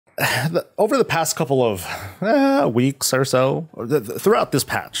over the past couple of weeks or so, throughout this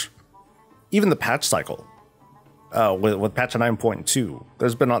patch, even the patch cycle, with patch 9.2,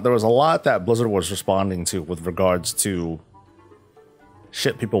 there was a lot that Blizzard was responding to with regards to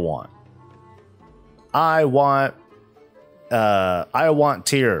shit people want. I want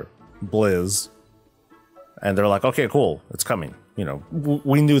tier, Blizz, and they're like, okay, cool, it's coming. You know,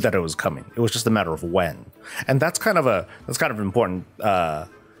 we knew that it was coming. It was just a matter of when, and that's kind of an important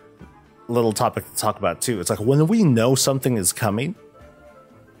little topic to talk about too. It's like when we know something is coming,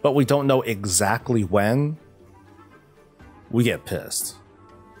 but we don't know exactly when, we get pissed.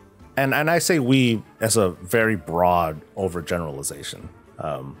 And I say we as a very broad overgeneralization.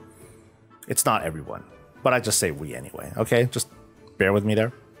 It's not everyone, but I just say we anyway. Okay, just bear with me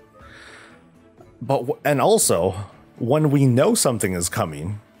there. And also, when we know something is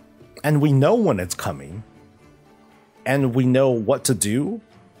coming, and we know when it's coming, and we know what to do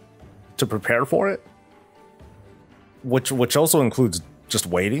to prepare for it, which also includes just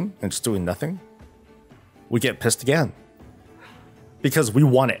waiting and just doing nothing, we get pissed again. Because we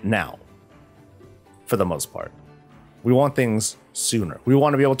want it now, for the most part. We want things sooner. We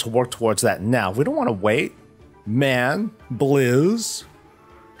want to be able to work towards that now. We don't want to wait. Man, Blizz,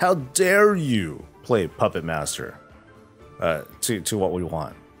 how dare you play Puppet Master to what we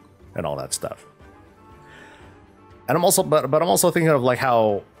want and all that stuff. And I'm also, but I'm also thinking of like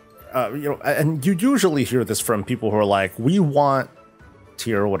how, you know, and you usually hear this from people who are like, we want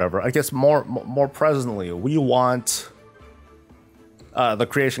tier or whatever. I guess more presently, we want the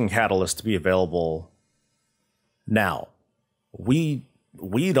creation catalyst to be available now. We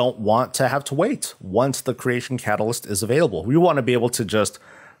don't want to have to wait once the creation catalyst is available. We want to be able to just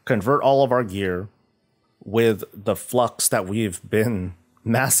convert all of our gear with the flux that we've been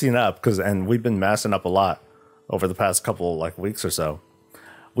massing up, and we've been massing up a lot over the past couple like weeks or so.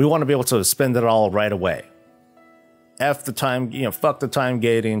 We want to be able to spend it all right away. F the time, you know, fuck the time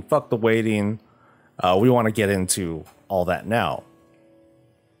gating, fuck the waiting. We want to get into all that now.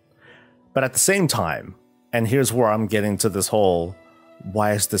 But at the same time, and here's where I'm getting to this whole,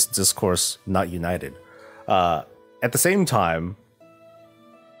 why is this discourse not united? At the same time,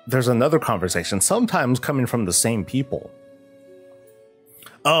 there's another conversation, sometimes coming from the same people.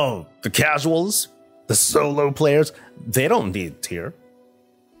 Oh, the casuals, the solo players, they don't need tier.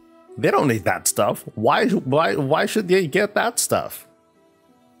 They don't need that stuff. Why should they get that stuff?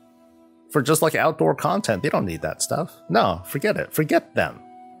 For just like outdoor content, they don't need that stuff. No, forget it. Forget them.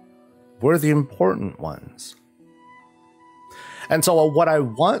 We're the important ones. And so what I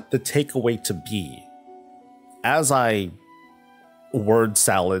want the takeaway to be, as I word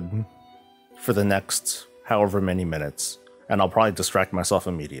salad for the next however many minutes, and I'll probably distract myself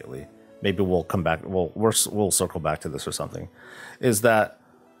immediately. Maybe we'll come back. We'll circle back to this or something. Is that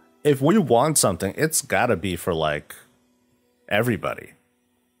if we want something, it's gotta be for like everybody.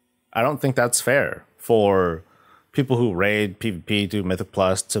 I don't think that's fair for people who raid, PvP, do Mythic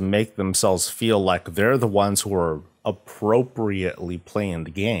Plus to make themselves feel like they're the ones who are appropriately playing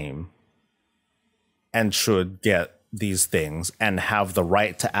the game and should get these things and have the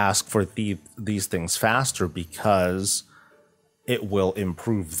right to ask for these things faster because it will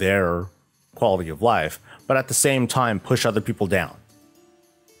improve their quality of life, but at the same time push other people down.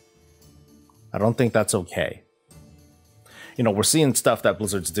 I don't think that's okay. You know, we're seeing stuff that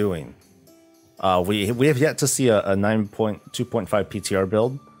Blizzard's doing. We have yet to see a 9.2.5 PTR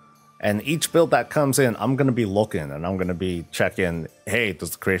build, and each build that comes in, I'm going to be looking and I'm going to be checking, hey,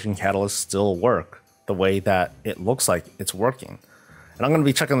 does the creation catalyst still work the way that it looks like it's working? And I'm going to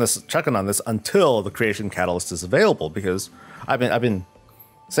be checking on this until the creation catalyst is available, because I've been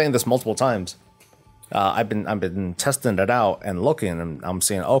saying this multiple times. I've been testing it out and looking, and I'm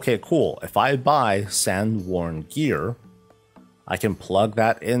saying, okay, cool. If I buy Sandworn gear, I can plug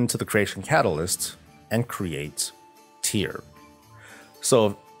that into the creation catalyst and create tier.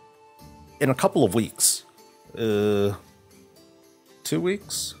 So in a couple of weeks, 2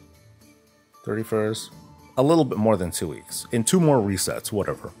 weeks, 31st, a little bit more than 2 weeks, in 2 more resets,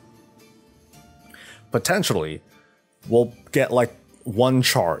 whatever, potentially we'll get like 1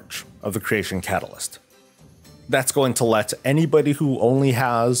 charge of the creation catalyst. That's going to let anybody who only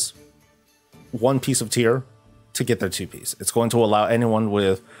has 1 piece of tier to get their 2 piece. It's going to allow anyone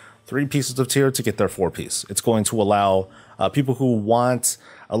with 3 pieces of tier to get their 4 piece. It's going to allow people who want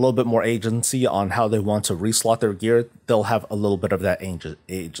a little bit more agency on how they want to reslot their gear. They'll have a little bit of that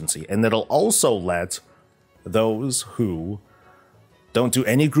agency. And it'll also let those who don't do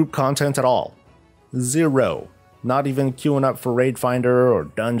any group content at all, 0, not even queuing up for Raid Finder or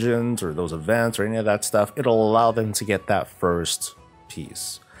dungeons or those events or any of that stuff, it'll allow them to get that first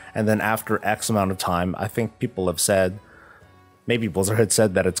piece. And then after X amount of time, I think people have said, maybe Blizzard had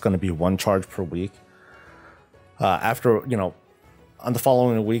said that it's going to be 1 charge per week. After, you know, on the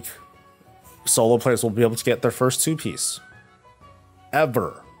following week, solo players will be able to get their first 2-piece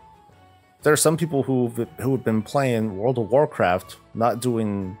ever. There are some people who have been playing World of Warcraft, not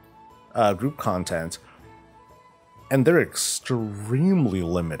doing group content, and they're extremely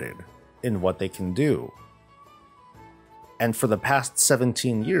limited in what they can do. And for the past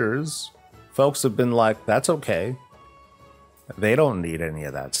 17 years, folks have been like, that's okay. They don't need any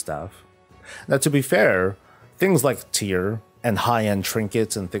of that stuff. Now, to be fair, things like tier and high-end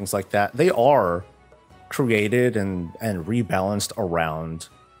trinkets and things like that, they are created and rebalanced around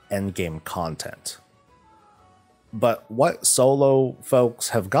endgame content. But what solo folks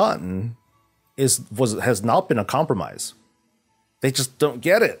have gotten has not been a compromise. They just don't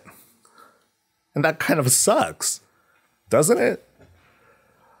get it. And that kind of sucks, doesn't it?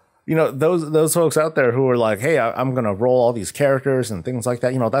 You know, those folks out there who are like, hey, I'm going to roll all these characters and things like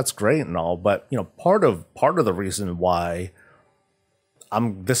that, you know, that's great and all, but, you know, part of the reason why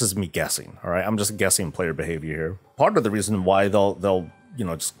this is me guessing, all right? I'm just guessing player behavior here. Part of the reason why they'll you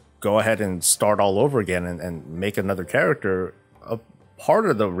know, just go ahead and start all over again and make another character, part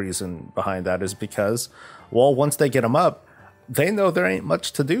of the reason behind that is because, well, once they get them up, they know there ain't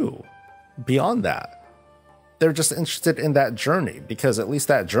much to do beyond that. They're just interested in that journey because at least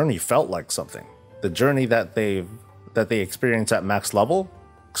that journey felt like something. The journey that they experience at max level,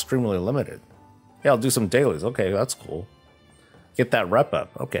 extremely limited. Yeah, I'll do some dailies. Okay, that's cool. Get that rep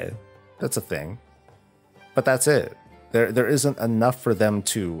up. Okay, that's a thing. But that's it. There isn't enough for them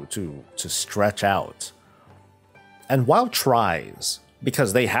to stretch out. And WoW tries,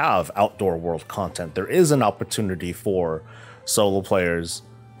 because they have outdoor world content, there is an opportunity for solo players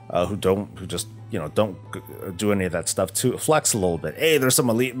who just don't do any of that stuff to flex a little bit. Hey, there's some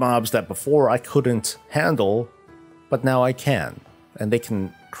elite mobs that before I couldn't handle, but now I can. And they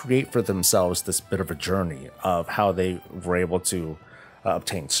can create for themselves this bit of a journey of how they were able to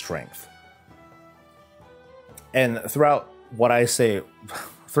obtain strength. And throughout what I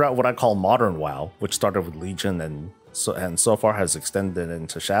call modern WoW, which started with Legion and so far has extended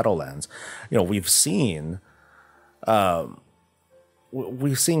into Shadowlands, you know, we've seen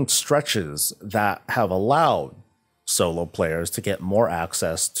stretches that have allowed solo players to get more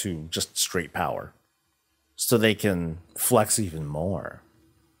access to just straight power, so they can flex even more.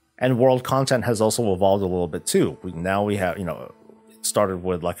 And world content has also evolved a little bit too. Now we have, you know, it started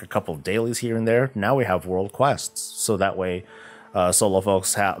with like a couple of dailies here and there. Now we have world quests, so that way solo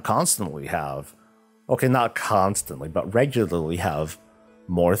folks constantly have, okay, not constantly, but regularly have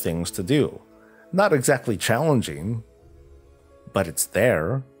more things to do. Not exactly challenging, but it's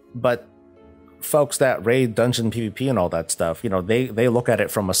there. But folks that raid dungeon PvP and all that stuff, you know, they look at it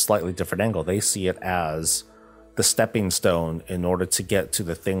from a slightly different angle. They see it as the stepping stone in order to get to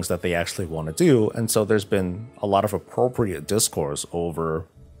the things that they actually want to do. And so there's been a lot of appropriate discourse over,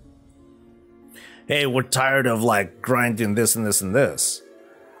 hey, we're tired of like grinding this and this and this.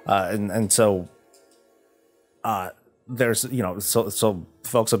 And so there's, you know, so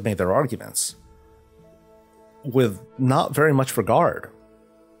folks have made their arguments with not very much regard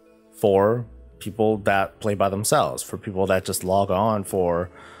for people that play by themselves, for people that just log on for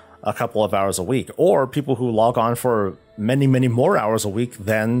a couple of hours a week, or people who log on for many, many more hours a week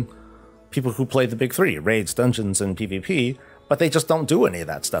than people who play the big three, raids, dungeons, and PvP, but they just don't do any of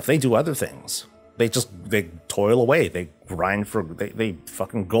that stuff. They do other things. They toil away. They grind they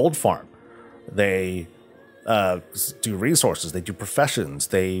fucking gold farm. They do resources. They do professions.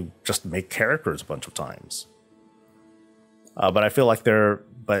 They just make characters a bunch of times. But I feel like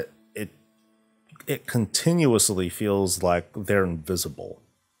it continuously feels like they're invisible.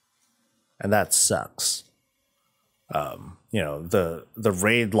 And that sucks. You know, the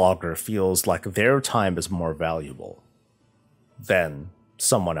raid logger feels like their time is more valuable than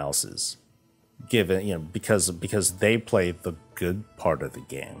someone else's, given, you know, because they play the good part of the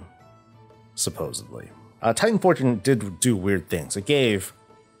game, supposedly. Titan Fortune did do weird things. It gave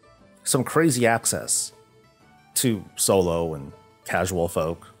some crazy access to solo and casual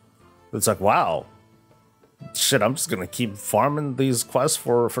folk. It's like, wow, shit, I'm just gonna keep farming these quests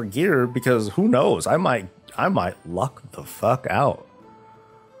for gear, because who knows, I might luck the fuck out.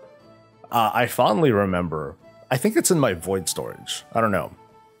 I fondly remember, I think it's in my void storage, I don't know,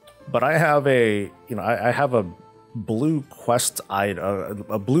 but I have I have a blue quest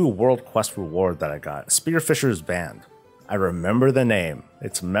a blue world quest reward that I got, Spearfisher's Band. I remember the name.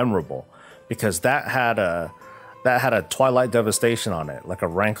 It's memorable because that had a Twilight Devastation on it, like a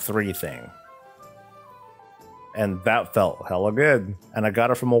rank 3 thing. and that felt hella good. And I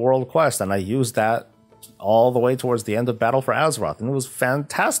got it from a world quest, and I used that all the way towards the end of Battle for Azeroth, and it was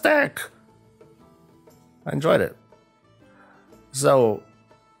fantastic. I enjoyed it. So,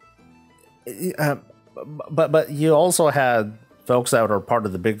 but you also had folks that are part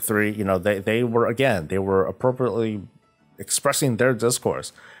of the big three. You know, they were appropriately expressing their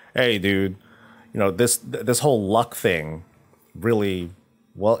discourse. Hey, dude, you know, this whole luck thing really,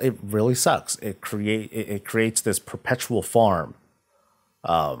 well, it really sucks. It creates this perpetual farm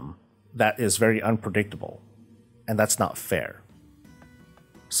that is very unpredictable, and that's not fair.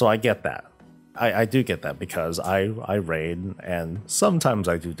 So I get that. I do get that, because I raid, and sometimes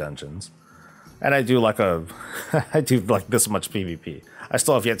I do dungeons, and I do like I do like this much PvP. I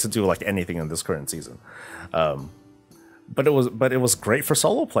still have yet to do like anything in this current season, but it was great for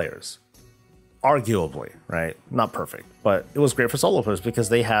solo players, arguably, right? Not perfect, but it was great for solo players because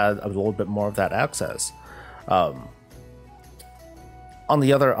they had a little bit more of that access. On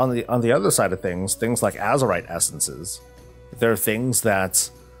the other side of things like Azerite essences, there are things that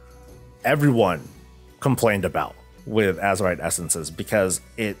everyone complained about with Azerite essences, because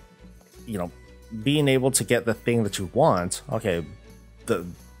it, you know, being able to get the thing that you want, okay,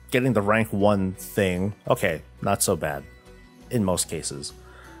 getting the rank 1 thing, okay, not so bad in most cases.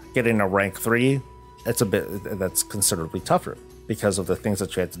 Getting a rank 3, that's considerably tougher because of the things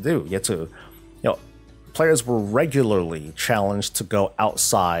that you had to do. You had to, you know, players were regularly challenged to go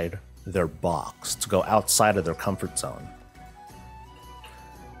outside their box, to go outside of their comfort zone.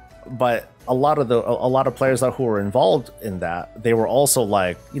 But a lot of players who were involved in that, they were also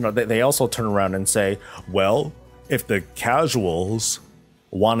like, you know, they also turn around and say, well, if the casuals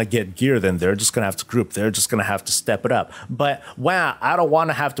want to get gear, then they're just gonna have to group. They're just gonna have to step it up. But wow, I don't want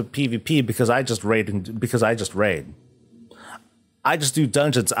to have to PvP because I just raid. I just do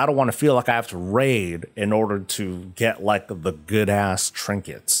dungeons. I don't want to feel like I have to raid in order to get like the good ass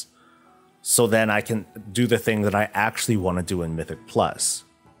trinkets, so then I can do the thing that I actually want to do in Mythic Plus.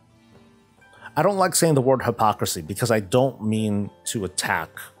 I don't like saying the word hypocrisy because I don't mean to attack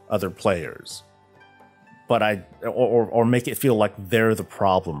other players, but or make it feel like they're the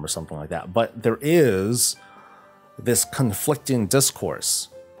problem or something like that. But there is this conflicting discourse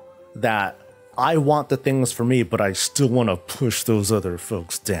that I want the things for me, but I still want to push those other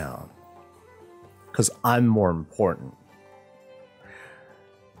folks down because I'm more important.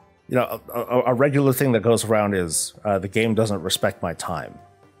 You know, a regular thing that goes around is the game doesn't respect my time.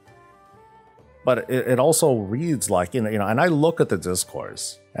 But it also reads like, you know, and I look at the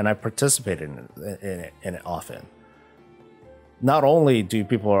discourse and I participate in it often. Not only do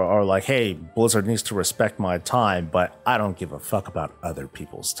people are like, hey, Blizzard needs to respect my time, but I don't give a fuck about other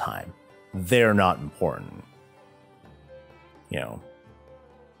people's time. They're not important. You know,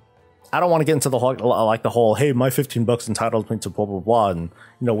 I don't want to get into the whole, hey, my $15 entitles me to blah blah blah, and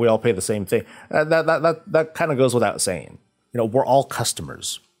you know we all pay the same thing. That kind of goes without saying. You know, we're all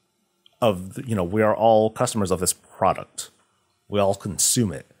customers of, you know, we are all customers of this product. We all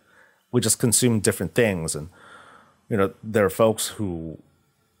consume it. We just consume different things, and you know, there are folks who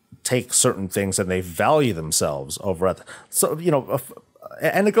take certain things and they value themselves over other. So you know,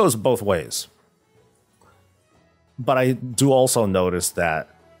 and it goes both ways. But I do also notice that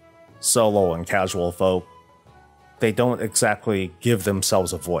solo and casual folk, they don't exactly give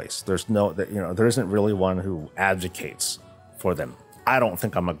themselves a voice. There's no, you know, there isn't really one who advocates for them. I don't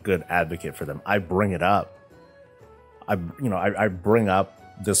think I'm a good advocate for them. I bring it up. I bring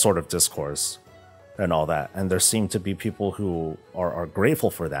up this sort of discourse and all that, and there seem to be people who are grateful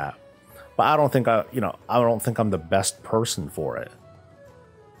for that. But I don't think I don't think I'm the best person for it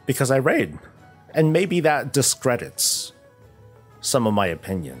because I raid, and maybe that discredits some of my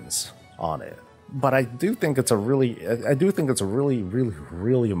opinions on it. But I do think it's really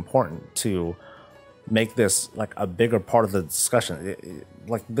important to make this like a bigger part of the discussion.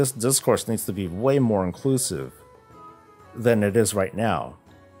 Like this discourse needs to be way more inclusive than it is right now.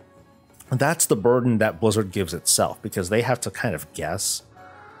 That's the burden that Blizzard gives itself, because they have to kind of guess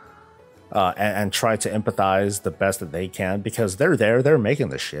and try to empathize the best that they can, because they're making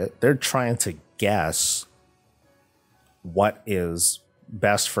the shit. They're trying to guess what is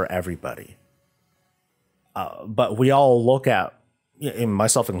best for everybody. But we all look at, and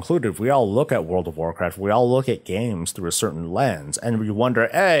myself included, we all look at World of Warcraft, we all look at games through a certain lens, and we wonder,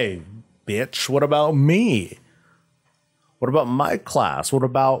 hey, bitch, what about me? What about my class? What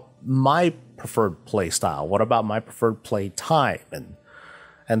about my preferred play style? What about my preferred play time?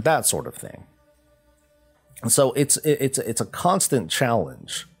 And that sort of thing. So it's a constant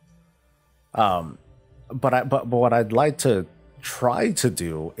challenge. But what I'd like to try to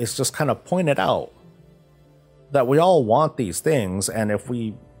do is just kind of point it out that we all want these things, and if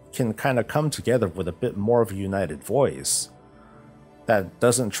we can kind of come together with a bit more of a united voice that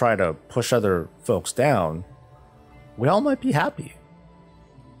doesn't try to push other folks down, we all might be happy.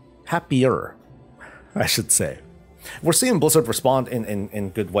 Happier, I should say. We're seeing Blizzard respond in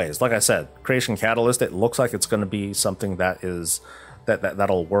good ways. Like I said, Creation Catalyst, it looks like it's going to be something that is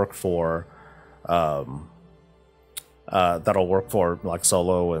that'll work for like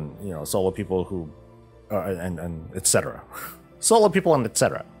solo and solo people who and etc. Solo people and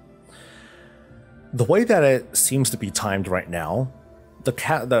etc. The way that it seems to be timed right now,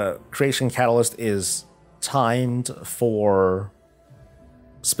 the Creation Catalyst is timed for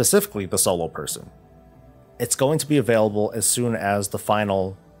specifically the solo person. It's going to be available as soon as the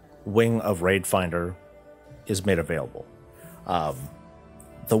final wing of Raid Finder is made available.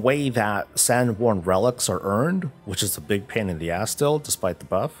 The way that Sandworn relics are earned, which is a big pain in the ass still, despite the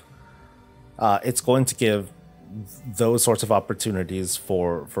buff, it's going to give those sorts of opportunities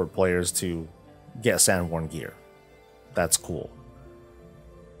for players to get Sandworn gear. That's cool.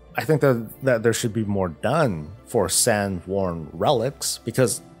 I think that there should be more done for Sandworn relics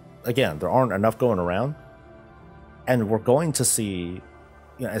because, again, there aren't enough going around. And we're going to see,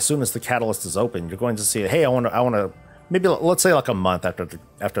 as soon as the catalyst is open, you're going to see, hey, I want to, maybe let's say like a month after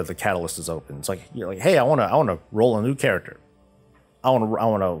the catalyst is open. It's like you're like, hey, I want to roll a new character. I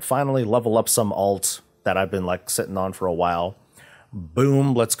want to finally level up some alt that I've been like sitting on for a while.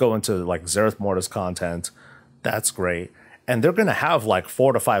 Boom, let's go into like Zereth Mortis content. That's great. And they're going to have like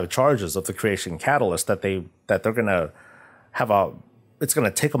 4 to 5 charges of the Creation Catalyst that they're going to have it's going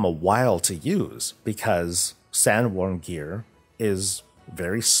to take them a while to use because Sandworn gear is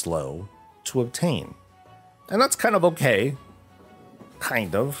very slow to obtain. And that's kind of okay.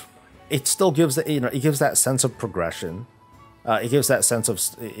 Kind of. It still gives it gives that sense of progression. It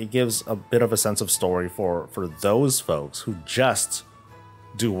gives a bit of a sense of story for those folks who just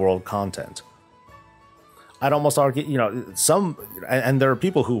do world content. I'd almost argue, and there are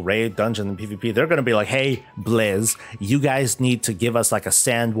people who raid dungeon and PvP. They're going to be like, "Hey, Blizz, you guys need to give us like a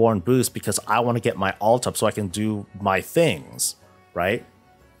Sandworn boost because I want to get my alt up so I can do my things," right?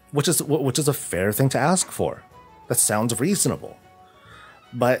 Which is a fair thing to ask for. That sounds reasonable.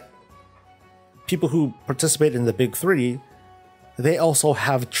 But people who participate in the big three, they also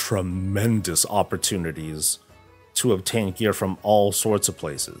have tremendous opportunities to obtain gear from all sorts of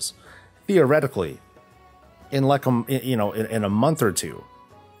places. Theoretically, in like in a month or two,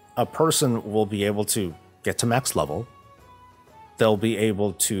 a person will be able to get to max level. They'll be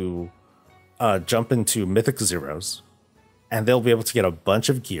able to jump into Mythic Zeros, and they'll be able to get a bunch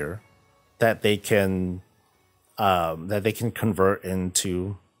of gear that they can convert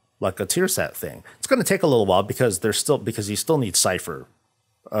into like a tier set thing. It's going to take a little while because you still need Cypher,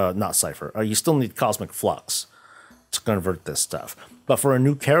 you still need Cosmic Flux to convert this stuff. But for a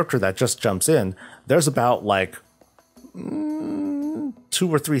new character that just jumps in, there's about like 2,000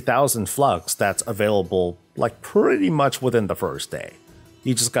 or 3,000 flux that's available like pretty much within the first day.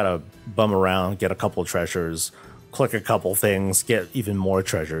 You just gotta bum around, get a couple treasures, click a couple things, get even more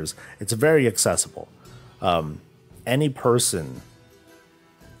treasures. It's very accessible. Any person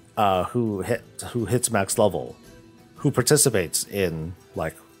who hits max level, who participates in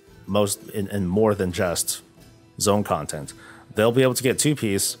like in more than just zone content, they'll be able to get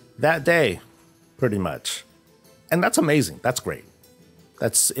 2-piece that day, pretty much. And that's amazing. That's great.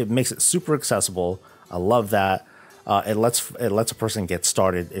 It makes it super accessible. I love that. It lets a person get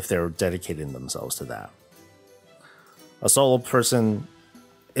started if they're dedicating themselves to that. A solo person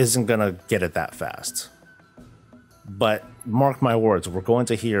isn't gonna get it that fast. But mark my words, we're going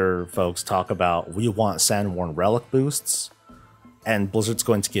to hear folks talk about we want Sandworn relic boosts, and Blizzard's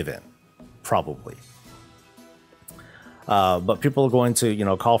going to give in, probably. But people are going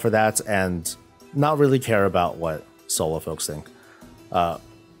to, call for that and not really care about what solo folks think.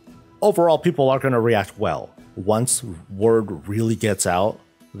 Overall, people are going to react well once word really gets out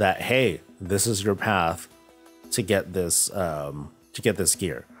that, hey, this is your path to get this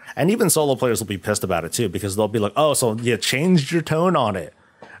gear. And even solo players will be pissed about it too, because they'll be like, oh, so you changed your tone on it,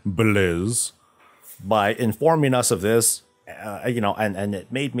 Blizz, by informing us of this. And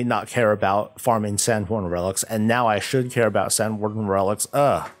it made me not care about farming Sandworn relics, and now I should care about Sandworn relics.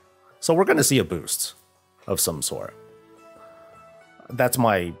 So we're going to see a boost of some sort. That's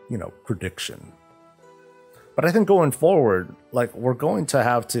my, prediction. But I think going forward, like, we're going to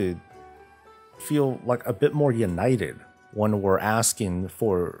have to feel like a bit more united when we're asking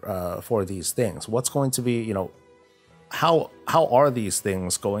for these things. What's going to be, how are these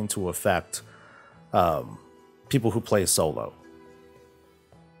things going to affect people who play solo?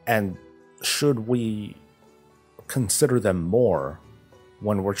 And should we consider them more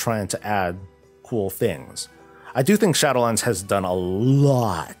when we're trying to add cool things. I do think Shadowlands has done a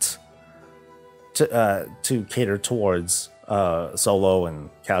lot to cater towards solo and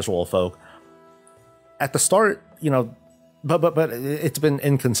casual folk. At the start, you know, but it's been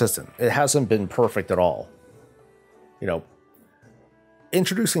inconsistent. It hasn't been perfect at all. You know,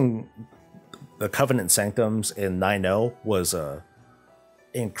 introducing the Covenant Sanctums in 9.0 was a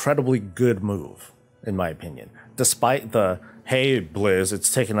incredibly good move, in my opinion. Despite the, hey, Blizz,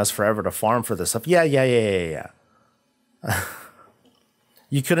 it's taken us forever to farm for this stuff. Yeah.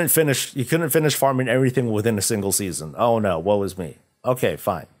 You couldn't finish farming everything within a single season. Oh no, woe is me. Okay,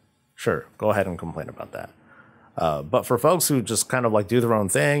 fine. Sure, go ahead and complain about that. But for folks who just kind of like do their own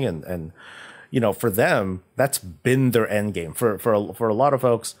thing and you know, for them, that's been their end game. For a lot of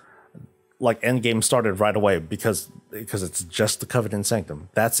folks, like end game started right away because it's just the Covenant Sanctum.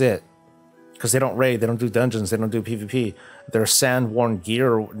 That's it. Because they don't raid, they don't do dungeons, they don't do PvP. Their Sandworn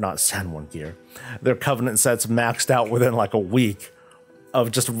gear, not Sandworn gear, their Covenant sets maxed out within like a week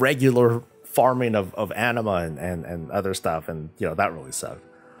of just regular farming of anima and other stuff. And, you know, that really sucked.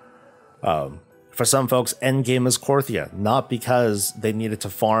 For some folks, endgame is Korthia, not because they needed to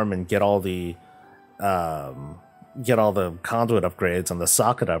farm and get all the conduit upgrades and the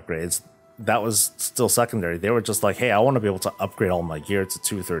socket upgrades. That was still secondary. They were just like, hey, I want to be able to upgrade all my gear to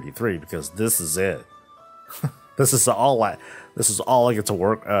 233 because this is it. This is all I get to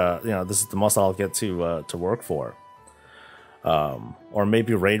work. You know, this is the most I'll get to work for. Or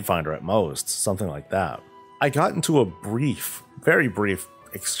maybe Raid Finder at most, something like that. I got into a very brief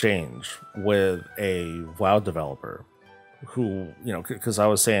exchange with a WoW developer who, you know, because I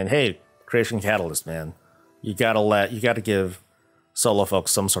was saying, hey, Creation Catalyst, man, you gotta give solo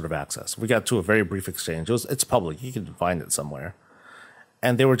folks some sort of access. We got to a very brief exchange. It's public. You can find it somewhere.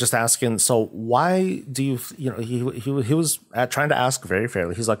 And they were just asking, so why do you know, he was trying to ask very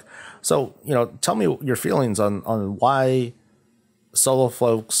fairly. He's like, so, you know, tell me your feelings on why solo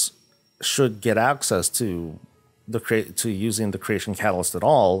folks should get access to using the Creation Catalyst at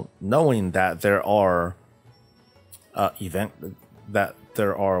all, knowing that there are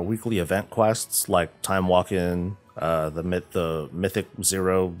weekly event quests like Time Walk-In, the Mythic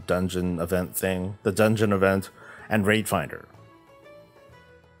Zero dungeon event thing, the dungeon event, and Raid Finder.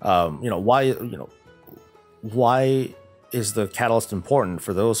 You know, why is the Catalyst important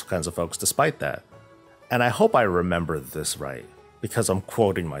for those kinds of folks despite that? And I hope I remember this right, because I'm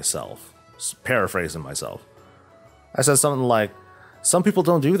quoting myself, paraphrasing myself. I said something like, some people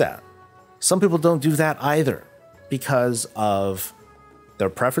don't do that. Some people don't do that either because of their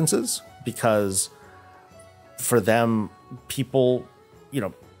preferences, because for them, people, you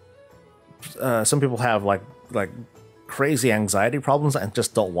know, some people have like crazy anxiety problems and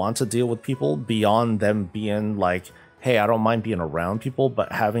just don't want to deal with people beyond them being like, hey, I don't mind being around people,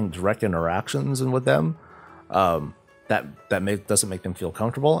 but having direct interactions and with them, doesn't make them feel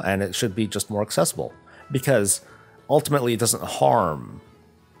comfortable, and it should be just more accessible because ultimately it doesn't harm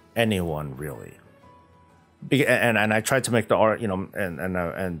anyone really. And I tried to make the you know,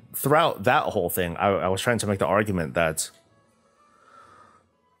 and throughout that whole thing, I was trying to make the argument that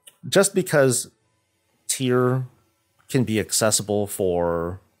just because tier can be accessible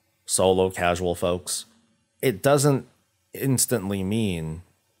for solo casual folks, it doesn't instantly mean,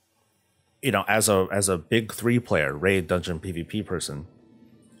 you know, as a big 3 player raid dungeon PvP person,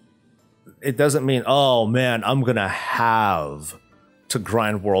 it doesn't mean, oh man, I'm gonna have to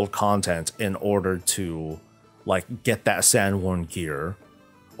grind world content in order to like get that Sandworn gear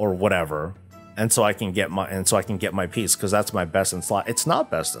or whatever, and so I can get my piece because that's my best in slot. It's not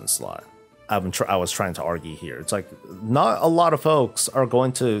best in slot. I was trying to argue here. It's like not a lot of folks are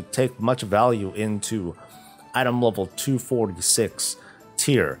going to take much value into item level 246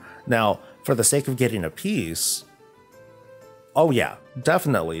 tier. Now, for the sake of getting a piece, oh yeah,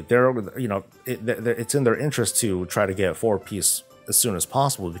 definitely. It's in their interest to try to get 4-piece as soon as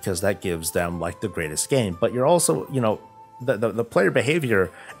possible because that gives them like the greatest gain. But you're also, you know, the player behavior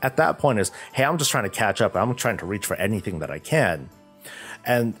at that point is, hey, I'm just trying to catch up. I'm trying to reach for anything that I can.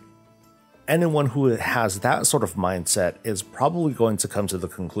 And anyone who has that sort of mindset is probably going to come to the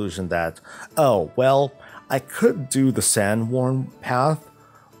conclusion that, oh, well, I could do the Sandworn path,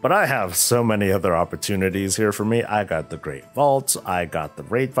 but I have so many other opportunities here for me. I got the Great Vaults, I got the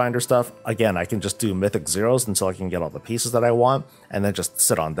Raid Finder stuff. Again, I can just do Mythic Zeros until I can get all the pieces that I want, and then just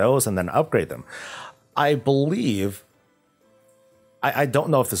sit on those and then upgrade them. I believe, I don't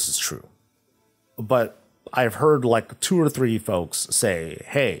know if this is true, but I've heard like 2 or 3 folks say,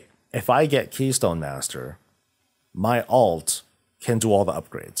 hey, if I get Keystone Master, my alt can do all the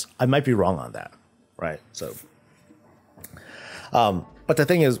upgrades. I might be wrong on that, right? So But the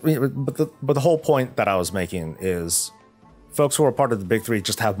thing is, but the whole point that I was making is folks who are part of the big three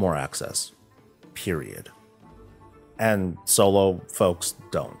just have more access, period. And solo folks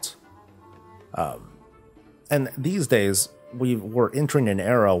don't. And these days, we're entering an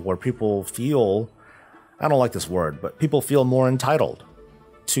era where people feel, I don't like this word, but people feel more entitled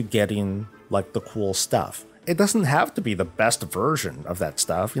to getting like the cool stuff. It doesn't have to be the best version of that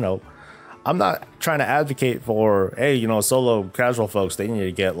stuff. You know, I'm not trying to advocate for, hey, you know, solo casual folks, they need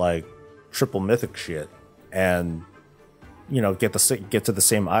to get like triple mythic shit and, you know, get to the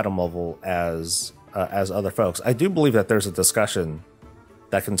same item level as other folks. I do believe that there's a discussion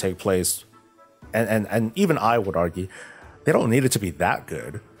that can take place, and even I would argue they don't need it to be that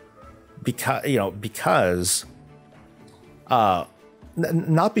good, because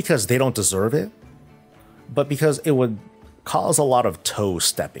not because they don't deserve it, but because it would cause a lot of toe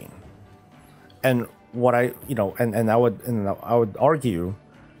stepping. And what I would argue,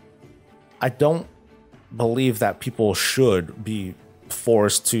 I don't believe that people should be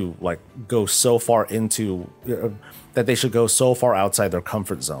forced to like go so far into that they should go so far outside their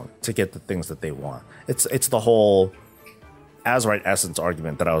comfort zone to get the things that they want. It's the whole Azerite essence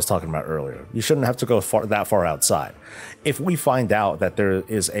argument that I was talking about earlier. You shouldn't have to go that far outside. If we find out that there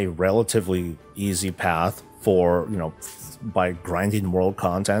is a relatively easy path for, you know, by grinding world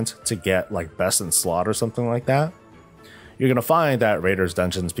content to get like best in slot or something like that, you're gonna find that raiders,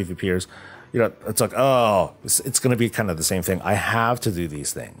 dungeons, PvPers, you know, it's like, oh, it's gonna be kind of the same thing. I have to do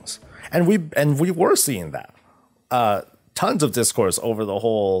these things, and we were seeing that. Tons of discourse over the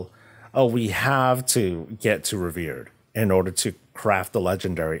whole, oh, we have to get to revered in order to craft the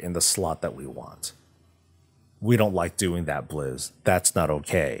legendary in the slot that we want. We don't like doing that, Blizz. That's not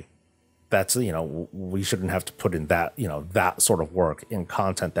okay. That's, you know, we shouldn't have to put in that, you know, that sort of work in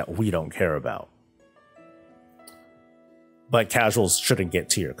content that we don't care about. But casuals shouldn't get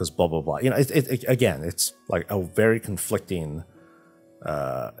tier because blah, blah, blah. You know, again, it's like a very conflicting,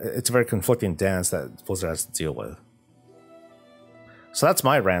 it's a very conflicting dance that Blizzard has to deal with. So that's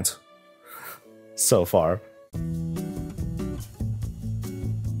my rant so far.